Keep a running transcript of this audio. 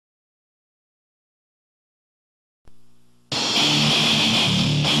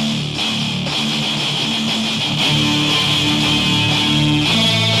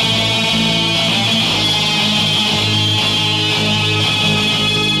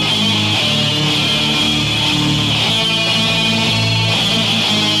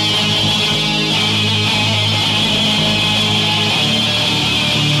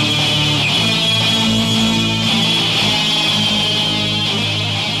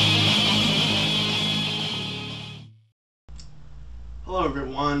Hello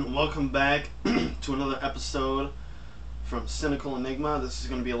everyone, welcome back to another episode from Synical Enigma. This is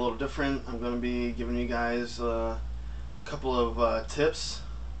going to be a little different. I'm going to be giving you guys a couple of tips.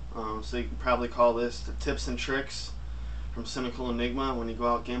 So you can probably call this the tips and tricks from Synical Enigma when you go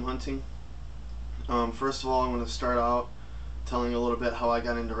out game hunting. First of all, I'm going to start out telling you a little bit how I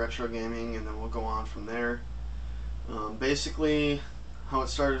got into retro gaming, and then we'll go on from there. Basically, how it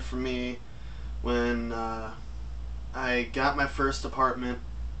started for me when I got my first apartment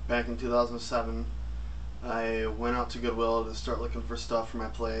back in 2007. I went out to Goodwill to start looking for stuff for my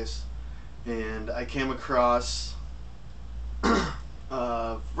place, and I came across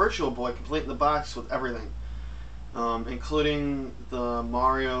a Virtual Boy complete in the box with everything, including the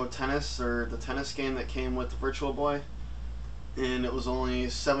Mario Tennis, or the tennis game that came with the Virtual Boy, and it was only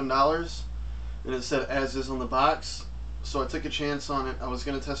 $7, and it said as is on the box. So I took a chance on it. I was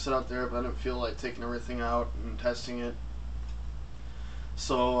going to test it out there, but I didn't feel like taking everything out and testing it.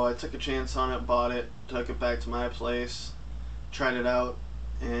 So I took a chance on it, bought it, took it back to my place, tried it out,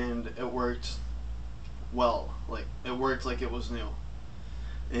 and it worked well. Like, it worked like it was new.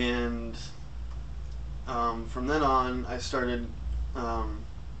 And from then on, I started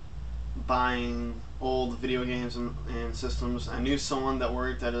buying old video games and systems. I knew someone that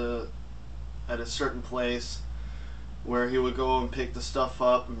worked at a certain place where he would go and pick the stuff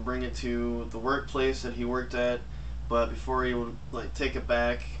up and bring it to the workplace that he worked at, but before he would take it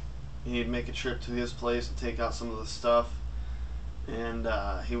back, he'd make a trip to his place and take out some of the stuff, and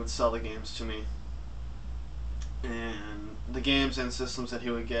he would sell the games to me, and the games and systems that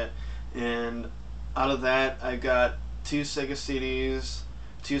he would get. And out of that, I got 2 Sega CDs,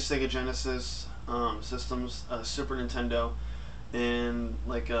 2 Sega Genesis systems, a Super Nintendo, and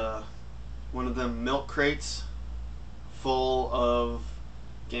one of them milk crates full of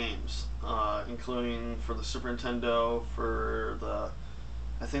games, including for the Super Nintendo,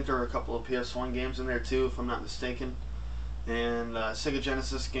 I think there were a couple of PS1 games in there too, if I'm not mistaken, and Sega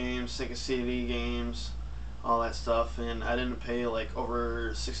Genesis games, Sega CD games, all that stuff. And I didn't pay like over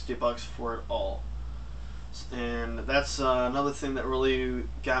 $60 for it all. And that's another thing that really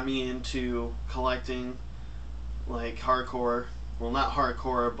got me into collecting, like hardcore. Well, not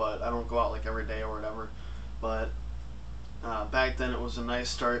hardcore, but I don't go out like every day or whatever, but back then it was a nice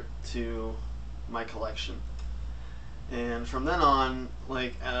start to my collection. And from then on,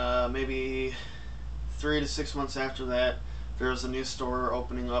 maybe 3 to 6 months after that, there was a new store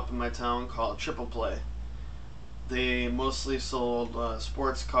opening up in my town called Triple Play. They mostly sold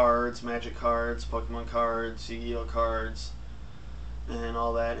sports cards, Magic cards, Pokemon cards, Yu-Gi-Oh cards, and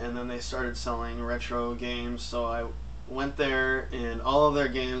all that. And then they started selling retro games, so I went there, and all of their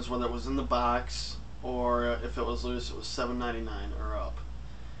games, whether it was in the box or if it was loose, it was $7.99 or up.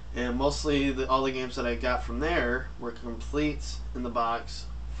 And mostly all the games that I got from there were complete in the box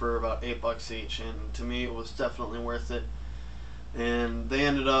for about $8 each, and to me it was definitely worth it. And they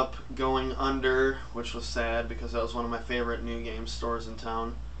ended up going under, which was sad because that was one of my favorite new game stores in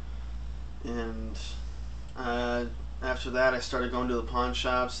town. And after that, I started going to the pawn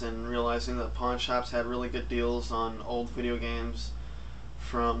shops and realizing that pawn shops had really good deals on old video games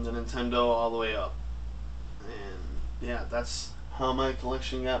from the Nintendo all the way up. And yeah, that's how my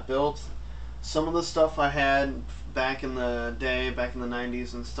collection got built. Some of the stuff I had back in the day, back in the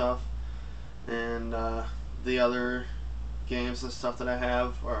 90s and stuff, and the other games and stuff that I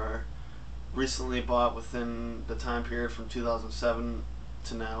have are recently bought within the time period from 2007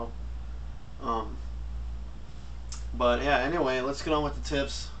 to now. But yeah, anyway, let's get on with the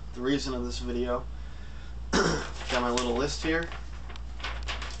tips, the reason of this video. Got my little list here.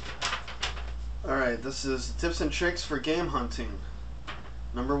 Alright, this is tips and tricks for game hunting.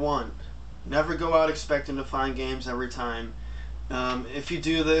 Number 1, never go out expecting to find games every time. If you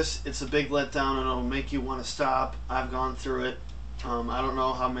do this, it's a big letdown and it'll make you want to stop. I've gone through it. I don't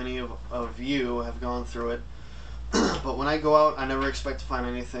know how many of you have gone through it. But when I go out, I never expect to find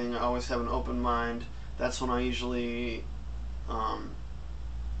anything. I always have an open mind. That's when I usually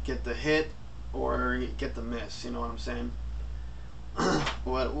get the hit or get the miss, you know what I'm saying?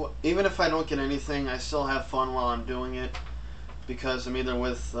 Even if I don't get anything, I still have fun while I'm doing it, because I'm either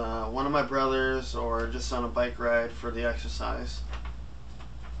with one of my brothers or just on a bike ride for the exercise.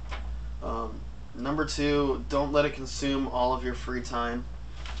 Number 2, don't let it consume all of your free time.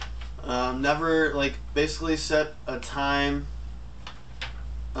 Never, basically set a time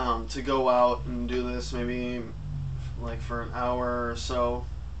to go out and do this, maybe for an hour or so,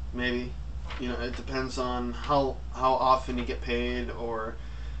 maybe. You know, it depends on how often you get paid or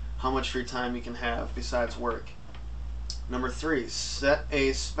how much free time you can have besides work. Number 3, set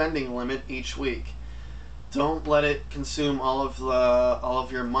a spending limit each week. Don't let it consume all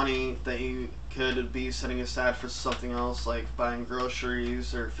of your money that you could be setting aside for something else, like buying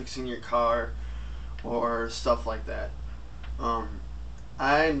groceries or fixing your car or stuff like that. Um,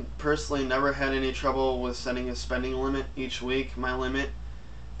 I personally never had any trouble with setting a spending limit each week. My limit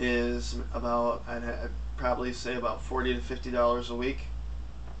is about, I'd probably say about $40 to $50 a week,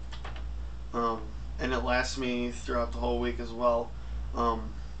 and it lasts me throughout the whole week as well.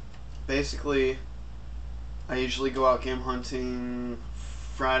 Um, Basically, I usually go out game hunting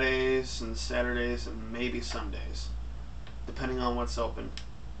Fridays and Saturdays and maybe Sundays, depending on what's open.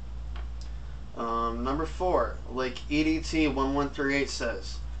 Number 4, like EDT1138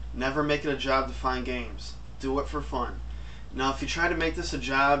 says, never make it a job to find games. Do it for fun. Now, if you try to make this a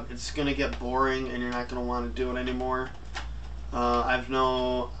job, it's going to get boring and you're not going to want to do it anymore. I've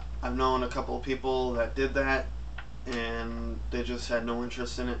known a couple of people that did that, and they just had no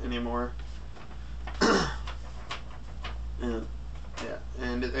interest in it anymore. And yeah,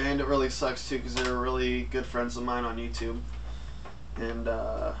 and it really sucks too, because they're really good friends of mine on YouTube. And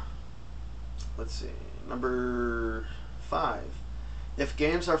let's see, number 5. If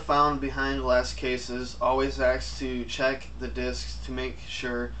games are found behind glass cases, always ask to check the discs to make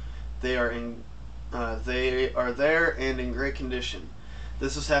sure they are there and in great condition.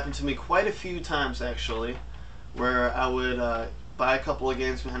 This has happened to me quite a few times, actually, where I would buy a couple of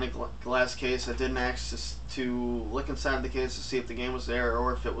games behind a glass case. I didn't ask to look inside the case to see if the game was there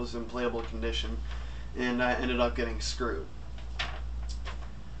or if it was in playable condition, and I ended up getting screwed.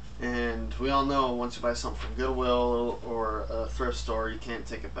 And we all know, once you buy something from Goodwill or a thrift store, you can't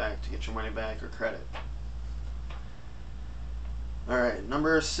take it back to get your money back or credit. Alright,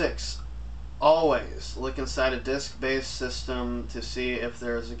 number 6. Always look inside a disc-based system to see if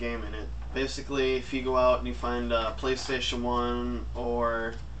there is a game in it. Basically, if you go out and you find a PlayStation 1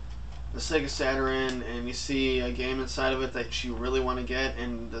 or the Sega Saturn and you see a game inside of it that you really want to get,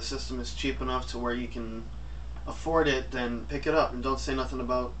 and the system is cheap enough to where you can afford it, then pick it up and don't say nothing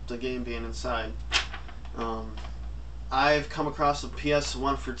about the game being inside. I've come across a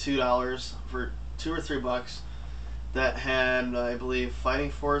PS1 for $2, for $2 or $3, that had, I believe,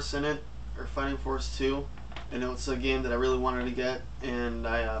 Fighting Force in it, or Fighting Force 2, and it was a game that I really wanted to get, and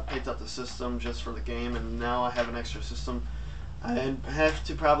I picked up the system just for the game, and now I have an extra system. I have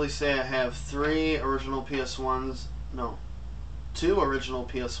to probably say I have 3 original PS1s, no, 2 original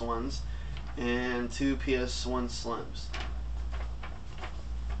PS1s, and 2 PS1 Slims.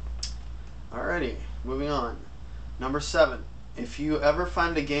 Alrighty, moving on. Number 7. If you ever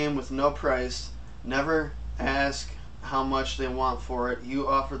find a game with no price, never ask how much they want for it. You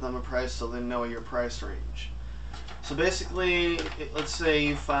offer them a price so they know your price range. So basically, let's say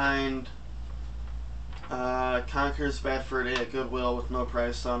you find Conker's Bad Fur Day at Goodwill with no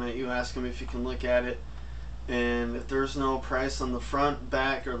price on it. You ask them if you can look at it, and if there's no price on the front,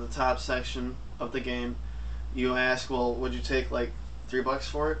 back, or the top section of the game, you ask, well, would you take like $3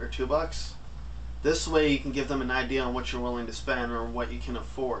 for it or $2? This way you can give them an idea on what you're willing to spend or what you can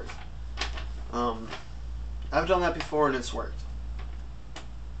afford. I've done that before and it's worked.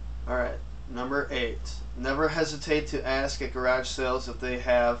 Alright, number 8. Never hesitate to ask at garage sales if they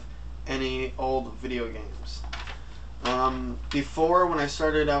have any old video games. Before, when I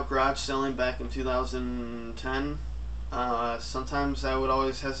started out garage selling back in 2010, sometimes I would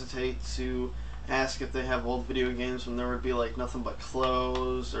always hesitate to ask if they have old video games when there would be like nothing but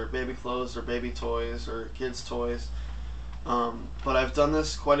clothes or baby toys or kids toys. But I've done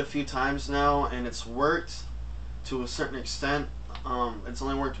this quite a few times now, and it's worked to a certain extent. It's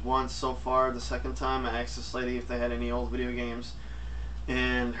only worked once so far. The second time I asked this lady if they had any old video games,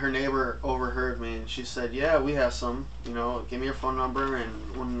 and her neighbor overheard me, and she said, yeah, we have some, you know, give me your phone number,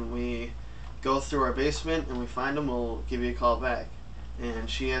 and when we go through our basement and we find them, we'll give you a call back. And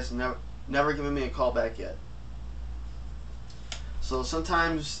she has never given me a call back yet. So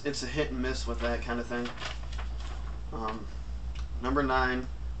sometimes it's a hit and miss with that kind of thing. Number 9,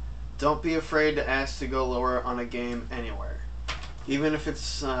 don't be afraid to ask to go lower on a game anywhere. Even if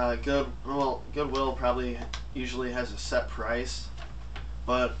it's Goodwill probably usually has a set price,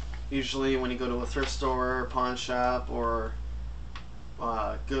 but usually when you go to a thrift store, pawn shop, or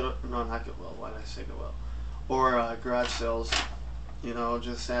not Goodwill, why did I say Goodwill? Or garage sales, you know,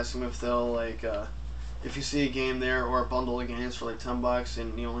 just ask them if they'll, like, if you see a game there or a bundle of games for like $10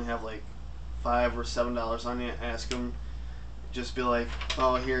 and you only have like $5 or $7 on you, ask them. Just be like,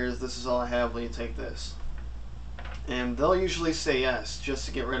 oh, this is all I have, will you take this? And they'll usually say yes, just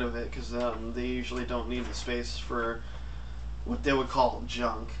to get rid of it, because they usually don't need the space for what they would call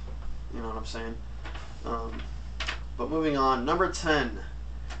junk. You know what I'm saying? But moving on, number 10,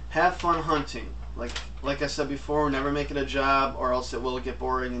 have fun hunting. like I said before, never make it a job, or else it will get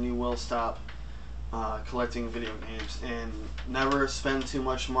boring and you will stop collecting video games. And never spend too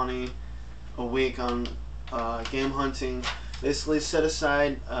much money a week on game hunting. Basically, set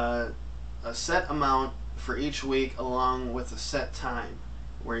aside a set amount for each week, along with a set time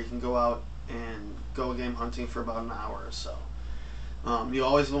where you can go out and go game hunting for about an hour or so. You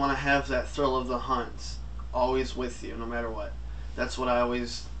always want to have that thrill of the hunt always with you, no matter what. That's what I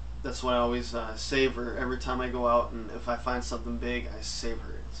always savor every time I go out, and if I find something big, I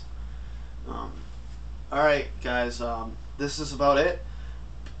savor it. Alright guys, this is about it.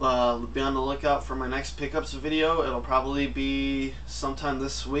 Be on the lookout for my next pickups video. It'll probably be sometime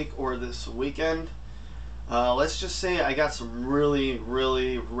this week or this weekend. Let's just say I got some really,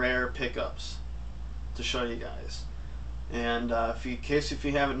 really rare pickups to show you guys. And if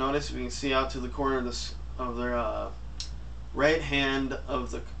you haven't noticed, we can see out to the corner of this of their right hand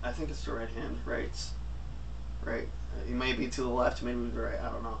of the, I think it's the right hand, right. It may be to the left, maybe to the right, I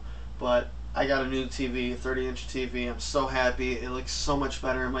don't know. But I got a new TV, 30-inch TV. I'm so happy. It looks so much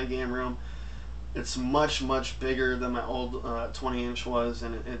better in my game room. It's much, much bigger than my old 20-inch was,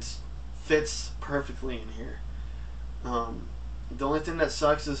 and it fits perfectly in here. The only thing that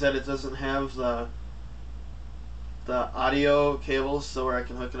sucks is that it doesn't have the audio cables so where I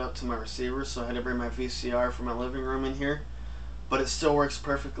can hook it up to my receiver, so I had to bring my VCR from my living room in here. But it still works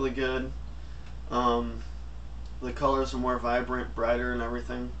perfectly good. The colors are more vibrant, brighter, and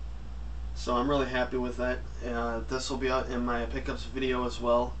everything. So I'm really happy with that. This will be out in my pickups video as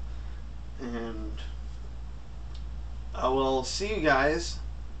well. And I will see you guys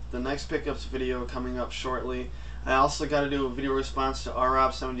the next pickups video coming up shortly. I also got to do a video response to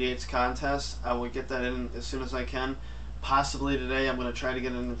ROB78's contest. I will get that in as soon as I can. Possibly today. I'm going to try to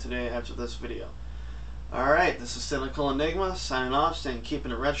get it in today after this video. Alright, this is Synical Enigma signing off, saying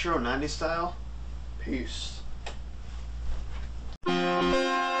keeping it retro, 90s style. Peace.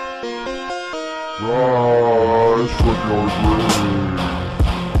 Rise from your grave.